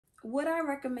Would I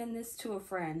recommend this to a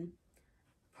friend?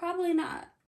 Probably not.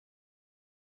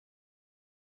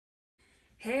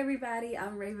 Hey everybody,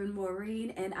 I'm Maureen,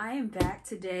 and I am back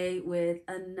today with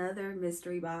another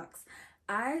mystery box.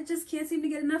 I just can't seem to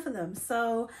get enough of them.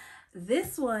 So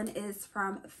this one is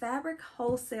from Fabric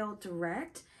Wholesale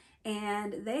Direct,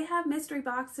 and they have mystery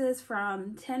boxes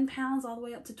from 10 pounds all the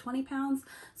way up to 20 pounds.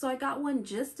 So I got one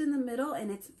just in the middle,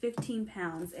 and it's 15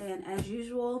 pounds. And as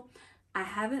usual, I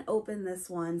haven't opened this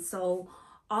one, so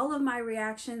all of my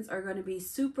reactions are going to be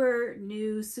super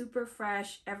new, super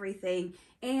fresh, everything.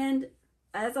 And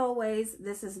as always,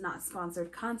 this is not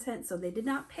sponsored content, so they did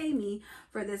not pay me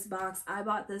for this box. I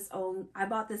bought this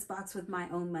box with my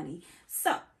own money.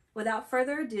 So without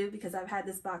further ado, because I've had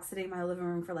this box sitting in my living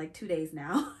room for like 2 days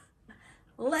now,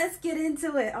 let's get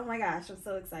into it. Oh my gosh, I'm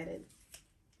so excited.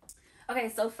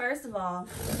 Okay, so first of all,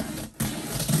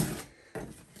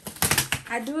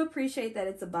 I do appreciate that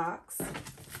it's a box,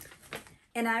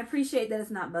 and I appreciate that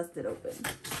it's not busted open.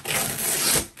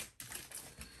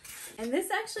 And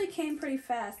this actually came pretty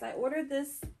fast. I ordered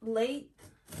this late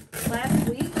last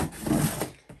week,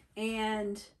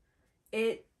 and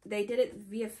they did it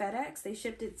via FedEx. They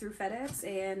shipped it through FedEx,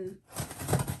 and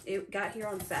it got here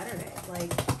on Saturday. Like,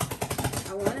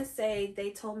 I want to say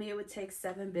they told me it would take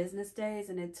 7 business days,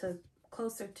 and it took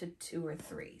closer to 2 or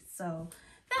 3. So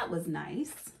that was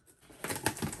nice.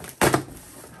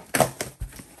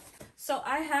 So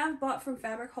I have bought from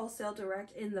Fabric Wholesale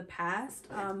Direct in the past,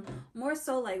 more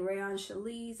so like rayon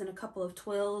chalets and a couple of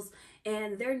twills,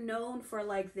 and they're known for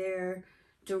like their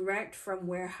direct from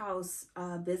warehouse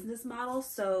business model.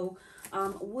 So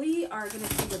we are going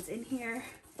to see what's in here.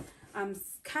 I'm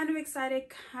kind of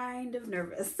excited, kind of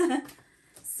nervous.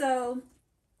 So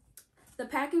the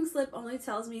packing slip only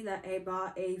tells me that I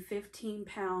bought a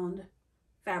 15-pound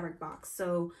fabric box.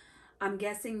 So I'm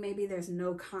guessing maybe there's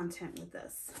no content with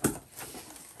this.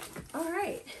 All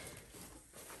right.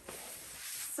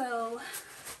 So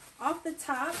off the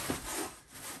top,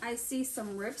 I see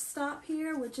some ripstop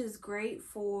here, which is great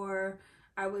for,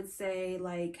 I would say,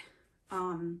 like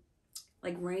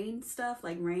rain stuff,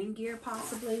 like rain gear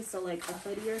possibly. So like a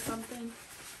hoodie or something.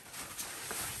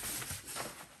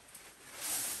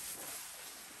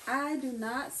 I do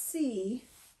not see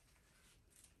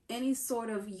any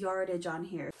sort of yardage on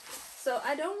here. So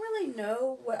I don't really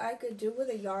know what I could do with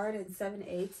a yard and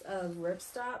 7/8 of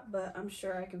ripstop, but I'm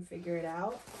sure I can figure it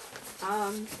out.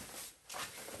 I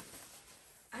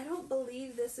don't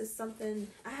believe this is something,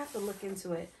 I have to look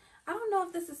into it. I don't know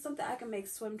if this is something I can make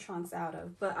swim trunks out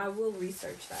of, but I will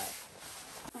research that.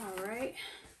 All right.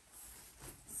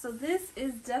 So this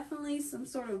is definitely some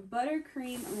sort of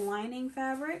buttercream lining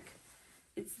fabric.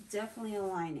 It's definitely a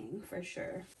lining for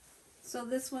sure. So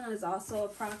this one is also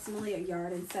approximately a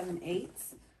yard and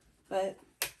 7/8, but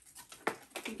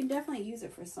you can definitely use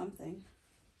it for something.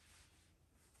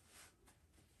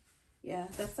 Yeah,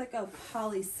 that's like a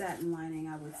poly satin lining,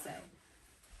 I would say.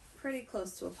 Pretty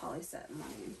close to a poly satin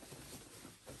lining.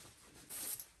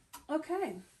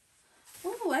 Okay.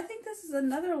 Oh, I think this is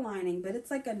another lining, but it's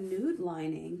like a nude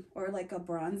lining or like a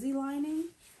bronzy lining.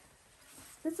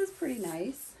 This is pretty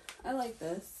nice. I like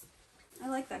this. I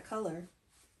like that color.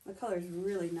 The color is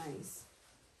really nice.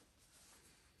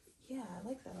 Yeah, I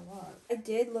like that a lot. I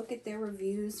did look at their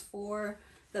reviews for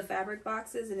the fabric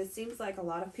boxes, and it seems like a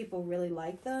lot of people really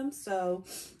like them. So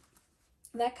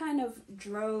that kind of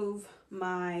drove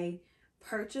my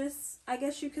purchase, I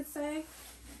guess you could say.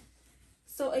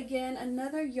 So again,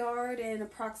 another yard and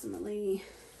approximately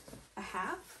a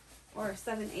half, or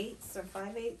 7/8 or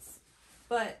 5/8.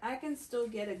 But I can still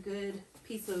get a good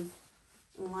piece of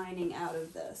lining out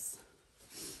of this.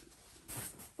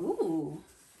 Ooh,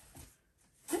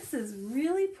 this is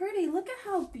really pretty. Look at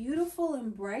how beautiful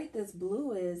and bright this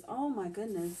blue is. Oh my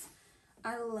goodness.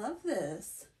 I love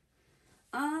this.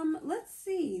 Let's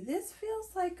see. This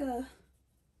feels like a,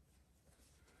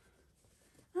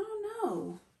 I don't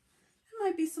know. It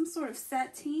might be some sort of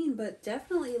sateen, but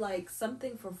definitely like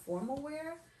something for formal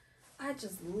wear. I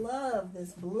just love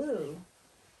this blue.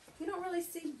 You don't really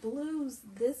see blues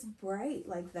this bright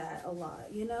like that a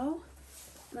lot, you know?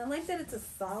 And I like that it's a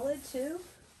solid too.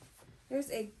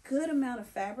 There's a good amount of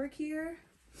fabric here.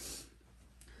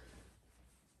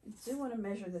 I do want to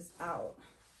measure this out.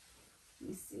 Let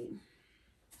me see.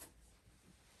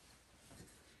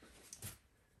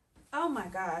 Oh my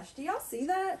gosh, do y'all see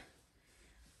that?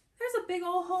 There's a big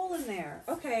old hole in there.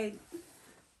 Okay.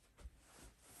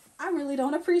 I really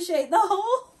don't appreciate the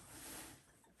hole.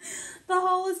 The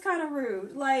hole is kind of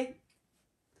rude. Like,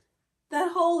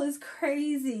 that hole is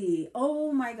crazy.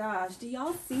 Oh my gosh. Do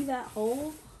y'all see that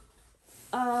hole?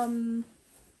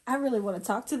 I I really want to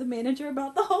talk to the manager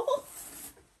about the hole.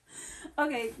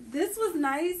 Okay, this was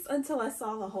nice until I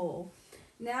saw the hole.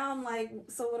 Now I'm like,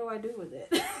 so what do I do with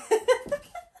it?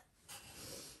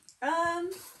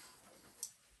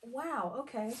 Wow,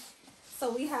 okay.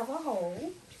 So we have a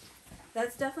hole.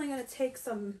 That's definitely going to take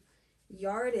some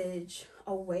yardage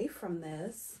away from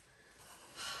this.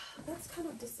 That's kind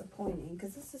of disappointing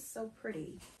because this is so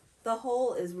pretty. The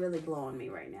hole is really blowing me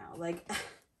right now. Like,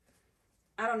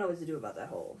 I don't know what to do about that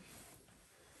hole.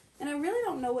 And I really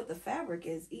don't know what the fabric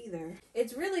is either.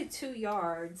 It's really 2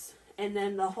 yards, and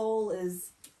then the hole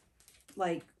is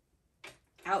like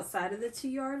outside of the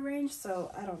 2-yard range.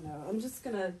 So I don't know. I'm just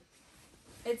gonna,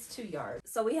 it's 2 yards.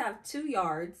 So we have 2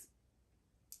 yards.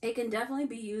 It can definitely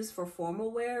be used for formal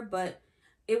wear, but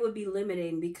it would be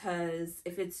limiting because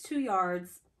if it's 2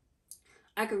 yards,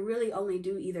 I could really only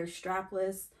do either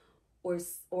strapless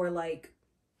or like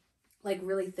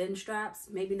really thin straps,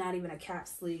 maybe not even a cap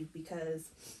sleeve, because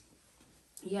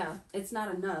yeah, it's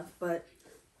not enough. But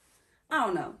I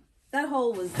don't know, that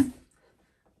hole was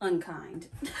unkind.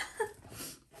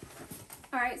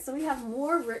 All right, so we have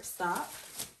more ripstop.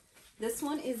 This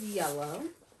one is yellow.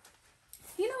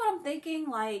 You know what I'm thinking?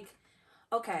 Like,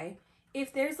 okay,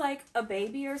 if there's like a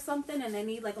baby or something and they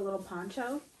need like a little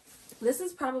poncho, this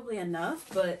is probably enough.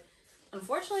 But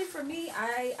unfortunately for me,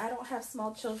 I don't have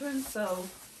small children, so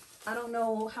I don't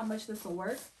know how much this will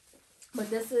work. But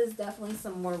this is definitely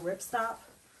some more ripstop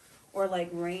or like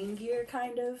rain gear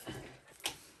kind of.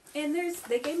 And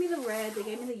they gave me the red, they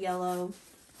gave me the yellow.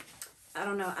 I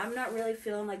don't know, I'm not really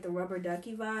feeling like the rubber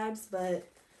ducky vibes, but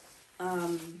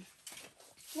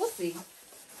we'll see.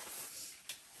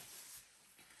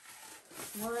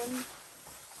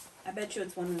 I bet you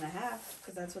it's 1.5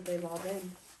 because that's what they've all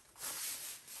been.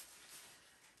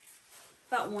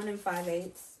 About 1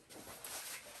 5/8.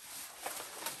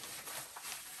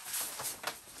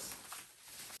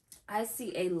 I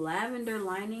see a lavender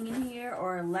lining in here,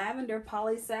 or a lavender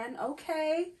poly satin.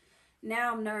 Okay,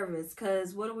 now I'm nervous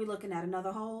because what are we looking at?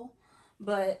 Another hole?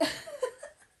 But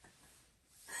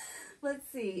let's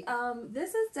see.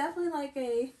 This is definitely like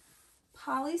a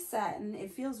poly satin.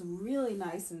 It feels really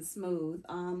nice and smooth.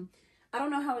 I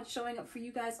don't know how it's showing up for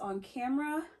you guys on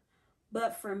camera,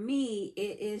 but for me,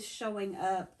 it is showing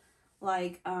up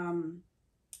like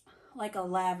a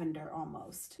lavender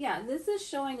almost. Yeah, this is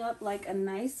showing up like a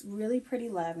nice, really pretty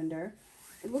lavender.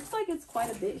 It looks like it's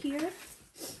quite a bit here.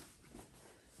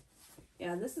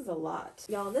 Yeah, this is a lot.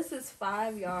 Y'all, this is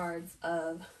 5 yards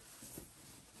of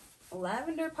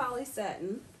lavender poly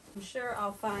satin. I'm sure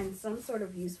I'll find some sort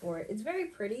of use for it. It's very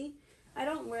pretty. I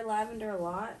don't wear lavender a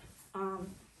lot.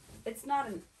 It's not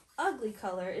an ugly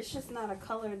color. It's just not a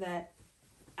color that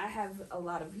I have a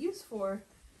lot of use for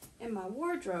in my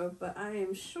wardrobe, but I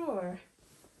am sure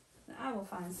that I will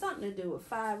find something to do with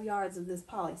 5 yards of this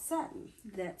poly satin.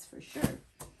 That's for sure.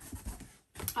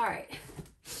 All right.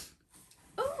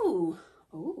 Ooh.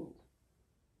 Ooh.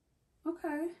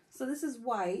 Okay. So this is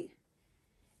white,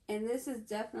 and this is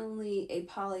definitely a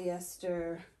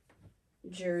polyester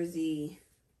jersey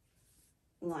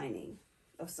lining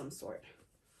of some sort,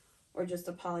 or just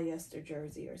a polyester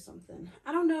jersey or something.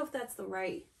 I don't know if that's the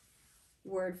right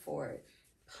word for it.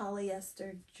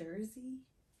 Polyester jersey?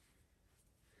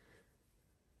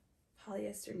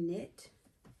 Polyester knit?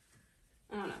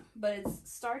 I don't know, but it's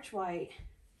starch white.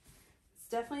 It's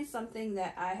definitely something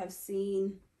that I have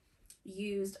seen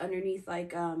used underneath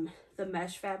like the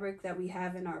mesh fabric that we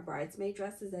have in our bridesmaid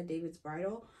dresses at David's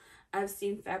Bridal. I've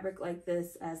seen fabric like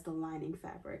this as the lining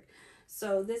fabric.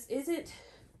 So this isn't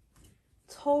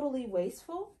totally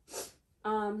wasteful,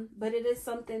 but it is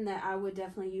something that I would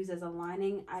definitely use as a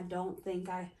lining. I don't think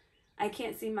I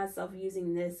can't see myself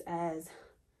using this as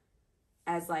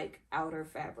like outer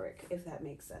fabric, if that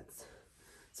makes sense.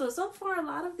 So far a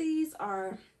lot of these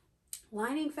are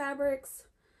lining fabrics,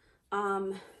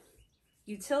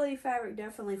 utility fabric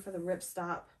definitely for the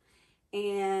ripstop,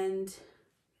 and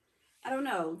I don't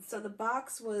know. So the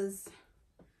box was,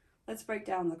 let's break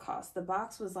down the cost. The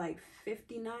box was like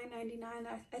 $59.99,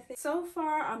 I think. So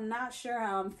far, I'm not sure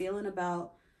how I'm feeling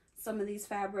about some of these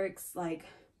fabrics. Like,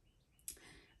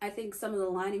 I think some of the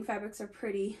lining fabrics are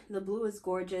pretty. The blue is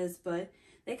gorgeous, but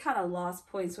they kind of lost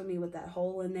points for me with that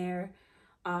hole in there.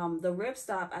 The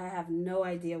ripstop, I have no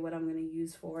idea what I'm going to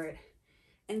use for it.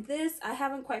 And this, I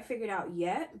haven't quite figured out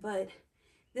yet, but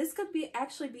this could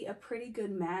actually be a pretty good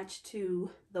match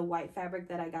to the white fabric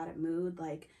that I got at Mood.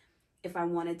 Like, if I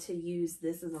wanted to use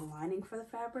this as a lining for the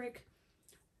fabric.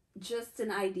 Just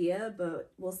an idea,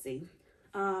 but we'll see.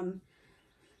 So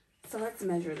let's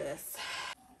measure this.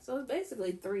 So it's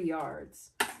basically 3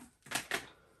 yards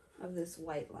of this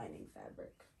white lining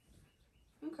fabric.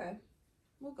 Okay,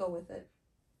 we'll go with it.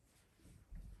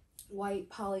 White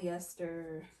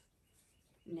polyester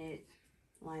knit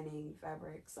lining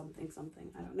fabric something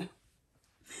something, I don't know.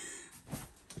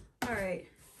 All right.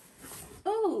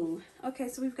 Oh, okay,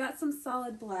 so we've got some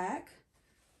solid black.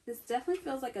 This definitely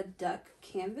feels like a duck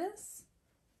canvas.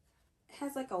 It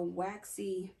has like a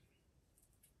waxy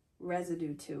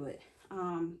residue to it.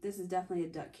 This is definitely a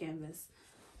duck canvas.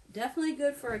 Definitely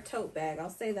good for a tote bag, I'll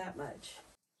say that much.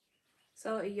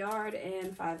 So 1 yard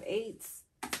and 5/8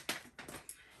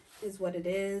 is what it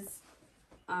is.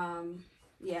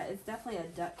 Yeah, it's definitely a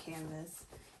duck canvas,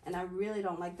 and I really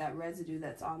don't like that residue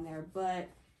that's on there, but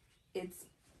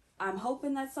I'm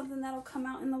hoping that's something that'll come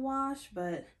out in the wash.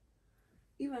 But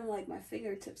even like my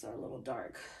fingertips are a little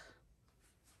dark.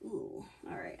 Ooh,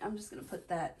 all right, I'm just gonna put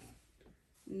that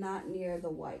not near the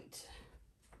white.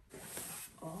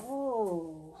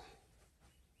 Oh,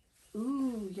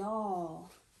 ooh, y'all,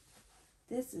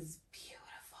 this is beautiful.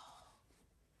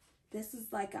 This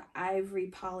is like an ivory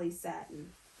poly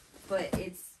satin, but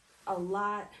it's a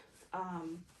lot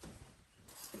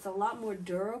more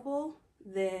durable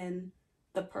than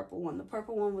the purple one. The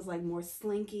purple one was like more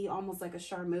slinky, almost like a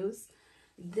charmeuse.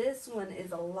 This one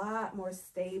is a lot more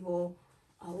stable,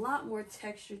 a lot more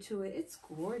texture to it. It's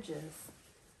gorgeous.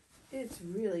 It's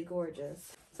really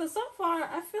gorgeous. So far,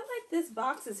 I feel like this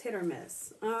box is hit or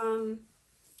miss.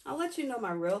 I'll let you know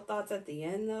my real thoughts at the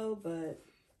end though, but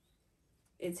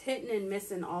it's hitting and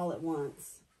missing all at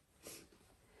once.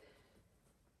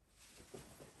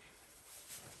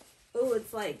 Oh,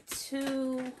 it's like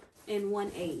 2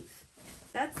 1/8.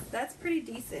 That's pretty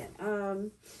decent.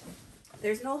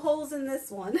 There's no holes in this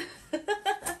one,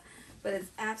 but it's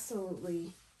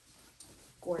absolutely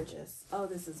gorgeous. Oh,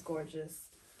 this is gorgeous.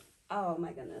 Oh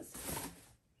my goodness.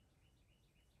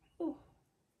 Ooh.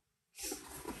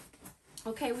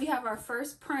 Okay, we have our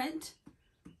first print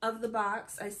of the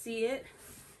box. I see it.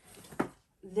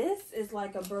 This is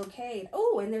like a brocade.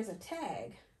 Oh, and there's a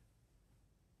tag.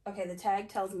 Okay, the tag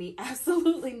tells me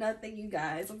absolutely nothing, you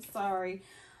guys. I'm sorry.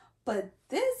 But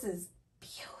this is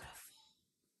beautiful.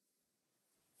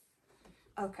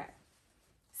 Okay.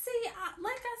 See,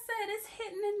 like I said, it's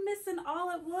hitting and missing all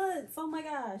at once. Oh my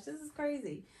gosh, this is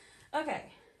crazy.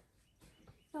 Okay.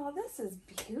 Oh, this is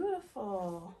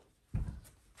beautiful.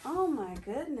 Oh my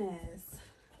goodness.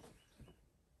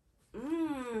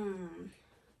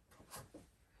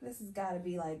 This has got to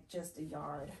be like just 1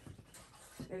 yard.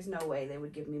 There's no way they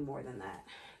would give me more than that.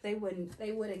 They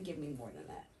wouldn't give me more than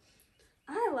that.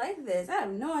 I like this. I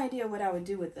have no idea what I would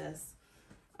do with this.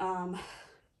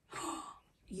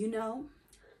 You know,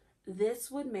 this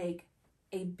would make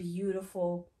a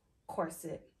beautiful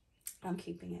corset. I'm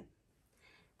keeping it.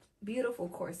 Beautiful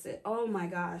corset. Oh my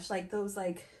gosh. Like those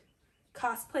like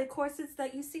cosplay corsets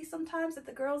that you see sometimes that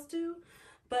the girls do.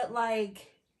 But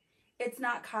like, it's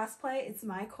not cosplay. It's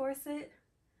my corset.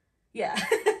 Yeah.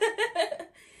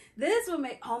 This will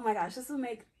make, oh my gosh, this will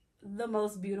make the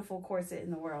most beautiful corset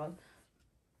in the world.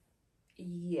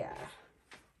 Yeah.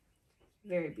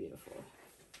 Very beautiful.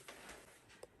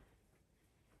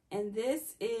 And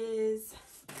this is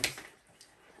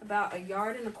about 1.25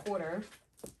 yards.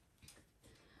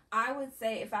 I would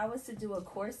say if I was to do a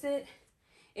corset,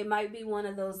 it might be one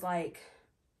of those like,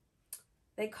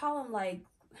 they call them like,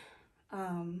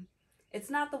 it's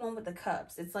not the one with the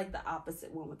cups. It's like the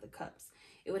opposite one with the cups.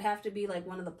 It would have to be like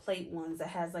one of the plate ones that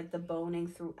has like the boning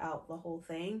throughout the whole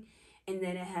thing. And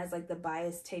then it has like the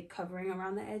bias tape covering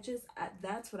around the edges.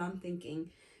 That's what I'm thinking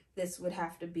this would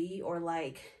have to be. Or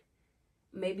like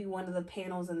maybe one of the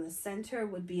panels in the center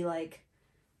would be like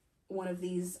one of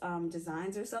these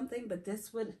designs or something. But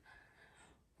this would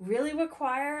really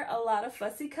require a lot of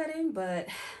fussy cutting. But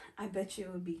I bet you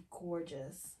it would be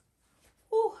gorgeous.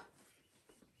 Ooh.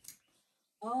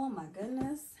 Oh my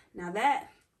goodness. Now that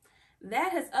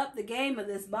has upped the game of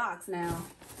this box now.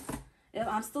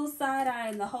 I'm still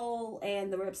side-eyeing the hole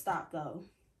and the ripstop though.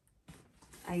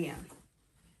 I am.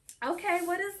 Okay,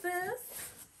 what is this?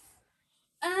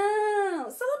 Oh,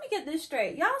 so let me get this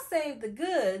straight. Y'all saved the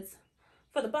goods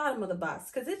for the bottom of the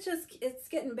box because it's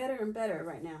getting better and better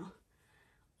right now.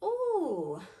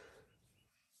 Ooh.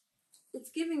 It's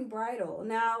giving bridal.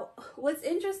 Now, what's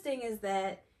interesting is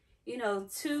that, you know,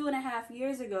 2.5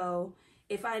 years ago,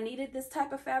 if I needed this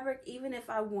type of fabric, even if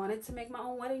I wanted to make my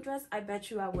own wedding dress, I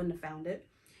bet you I wouldn't have found it.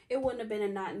 It wouldn't have been a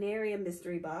Not Nary a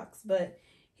mystery box, but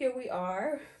here we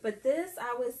are. But this,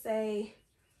 I would say,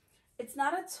 it's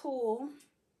not a tulle.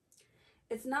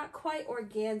 It's not quite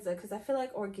organza, because I feel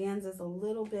like organza is a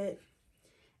little bit,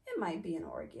 it might be an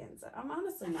organza. I'm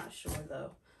honestly not sure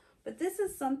though. But this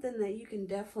is something that you can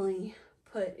definitely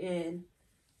put in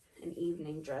an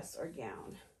evening dress or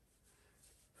gown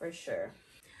for sure.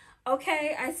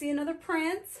 Okay, I see another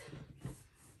print.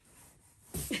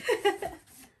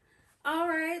 All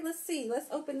right, let's see. Let's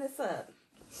open this up.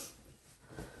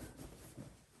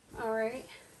 All right.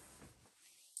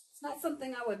 It's not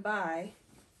something I would buy,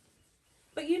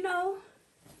 but you know,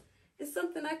 it's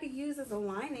something I could use as a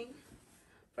lining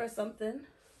for something.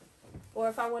 Or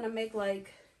if I want to make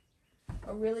like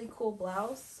a really cool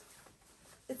blouse.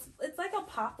 It's like a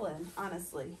poplin,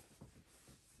 honestly.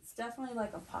 It's definitely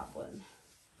like a poplin.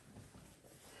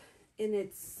 And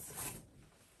it's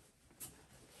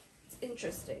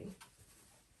interesting.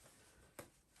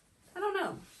 I don't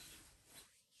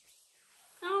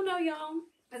know, y'all.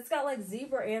 It's got like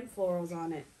zebra and florals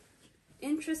on it.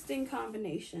 Interesting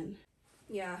combination.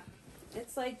 Yeah,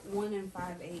 it's like 1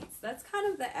 5/8. That's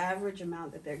kind of the average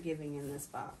amount that they're giving in this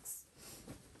box.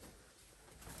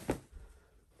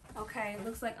 Okay, it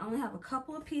looks like I only have a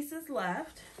couple of pieces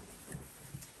left.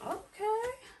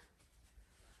 Okay.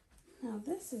 Now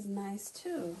this is nice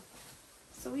too.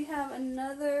 So we have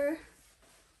another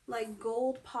like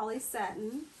gold poly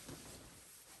satin.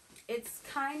 It's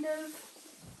kind of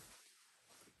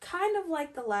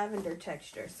like the lavender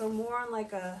texture. So more on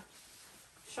like a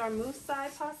charmeuse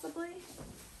side possibly.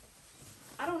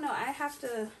 I don't know. I have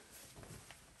to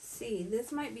see.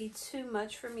 This might be too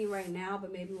much for me right now,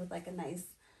 but maybe with like a nice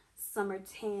summer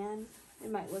tan, it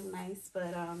might look nice.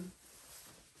 But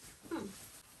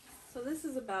so this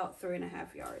is about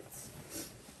 3.5 yards.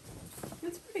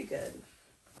 It's pretty good.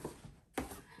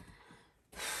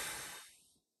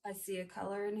 I see a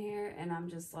color in here and I'm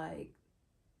just like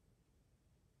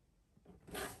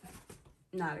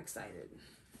not excited.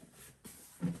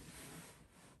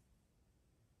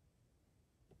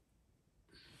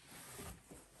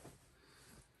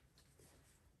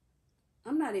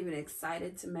 I'm not even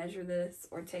excited to measure this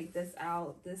or take this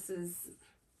out. This is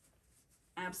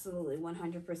absolutely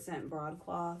 100%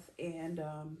 broadcloth, and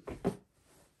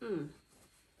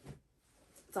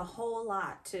it's a whole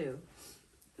lot too.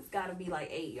 It's got to be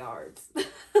like 8 yards.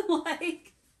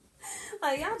 like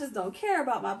y'all just don't care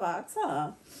about my box,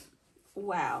 huh?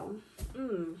 Wow.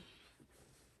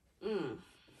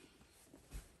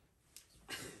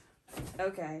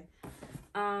 Okay.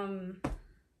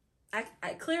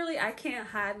 I clearly I can't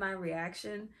hide my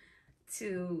reaction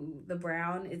to the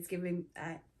brown. It's giving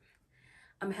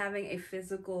I'm having a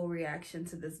physical reaction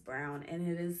to this brown, and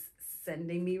it is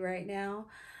sending me right now.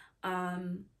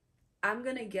 I'm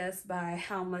gonna guess by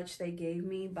how much they gave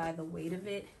me, by the weight of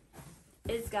it,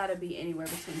 it's got to be anywhere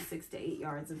between 6 to 8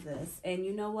 yards of this. And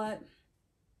you know what?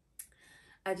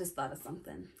 I just thought of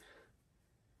something.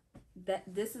 That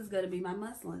this is going to be my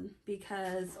muslin,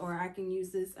 because, or I can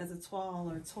use this as a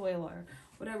toile or toil or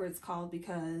whatever it's called,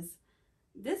 because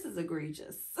this is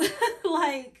egregious.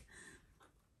 like,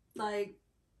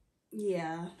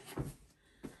 yeah,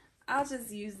 I'll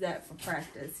just use that for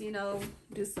practice, you know,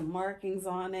 do some markings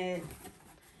on it.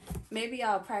 Maybe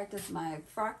I'll practice my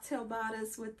frock tail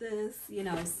bodice with this, you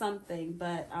know, something.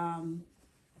 But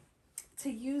to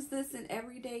use this in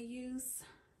everyday use,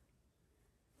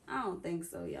 I don't think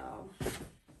so, y'all.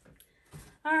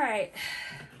 All right,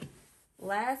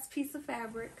 last piece of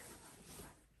fabric.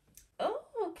 Oh,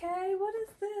 okay, what is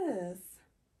this?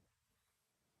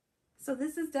 So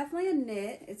this is definitely a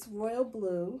knit. It's royal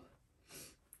blue.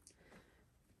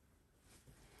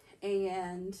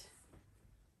 And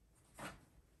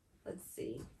let's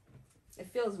see. It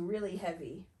feels really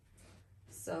heavy.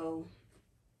 So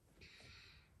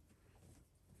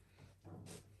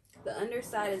the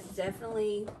underside is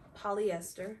definitely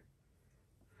polyester.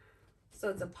 So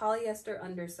it's a polyester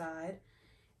underside,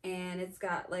 and it's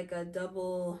got like a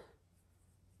double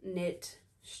knit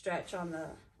stretch on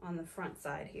the front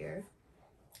side here.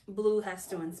 Blue has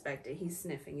to inspect it. He's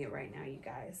sniffing it right now, you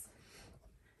guys.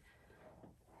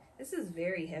 This is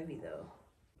very heavy though.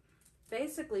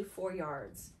 Basically 4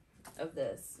 yards of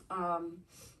this. I'm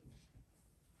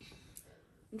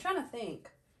trying to think.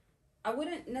 I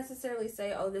wouldn't necessarily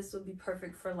say, oh, this would be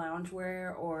perfect for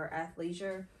loungewear or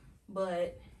athleisure,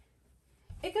 but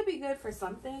it could be good for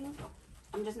something.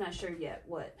 I'm just not sure yet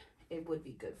what it would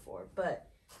be good for, but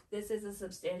this is a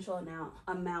substantial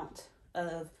amount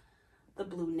of the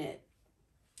blue knit.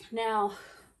 Now,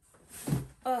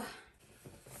 it's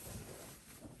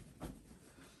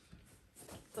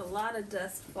a lot of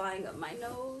dust flying up my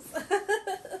nose.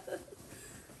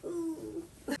 Ooh.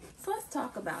 So let's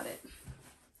talk about it.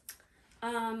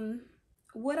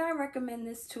 Would I recommend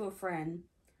this to a friend?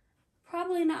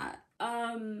 Probably not.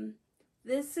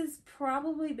 This has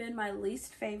probably been my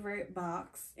least favorite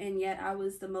box, and yet I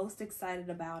was the most excited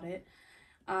about it.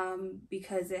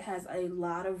 because it has a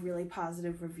lot of really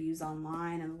positive reviews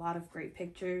online and a lot of great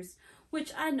pictures,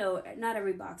 which I know not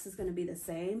every box is going to be the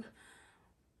same,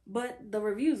 but the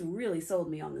reviews really sold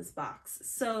me on this box.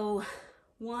 So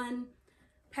 1,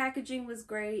 packaging was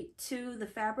great. 2, the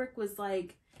fabric was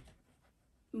like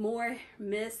more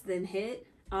miss than hit.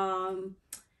 And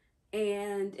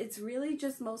it's really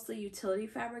just mostly utility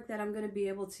fabric that I'm going to be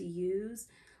able to use.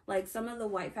 Like some of the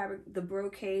white fabric, the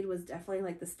brocade was definitely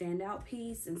like the standout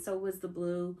piece, and so was the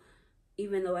blue,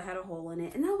 even though it had a hole in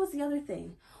it. And that was the other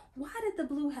thing. Why did the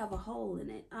blue have a hole in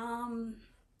it?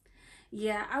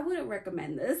 Yeah, I wouldn't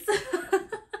recommend this.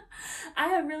 I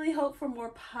had really hoped for more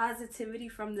positivity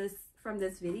from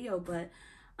this video, but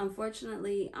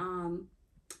unfortunately,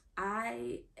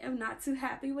 I am not too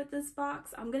happy with this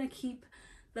box. I'm gonna keep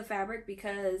the fabric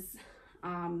because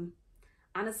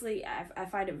honestly, I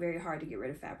find it very hard to get rid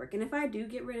of fabric. And if I do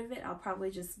get rid of it, I'll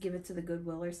probably just give it to the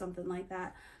Goodwill or something like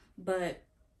that. But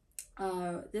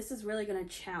this is really going to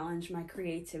challenge my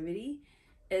creativity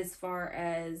as far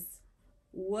as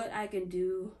what I can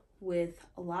do with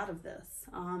a lot of this.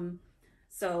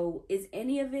 So is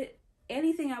any of it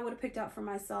anything I would have picked out for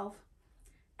myself?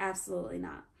 Absolutely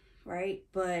not, right?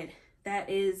 But that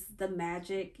is the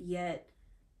magic yet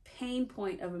pain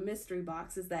point of a mystery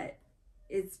box, is that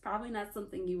it's probably not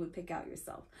something you would pick out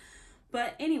yourself.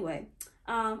 But anyway,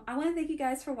 I want to thank you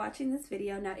guys for watching this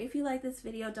video. Now, if you like this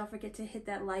video, don't forget to hit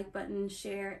that like button,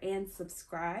 share, and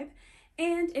subscribe.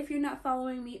 And if you're not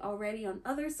following me already on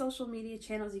other social media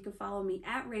channels, you can follow me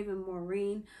at Raven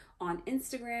Maureen on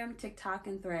Instagram, TikTok,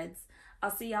 and Threads.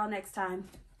 I'll see y'all next time.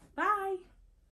 Bye.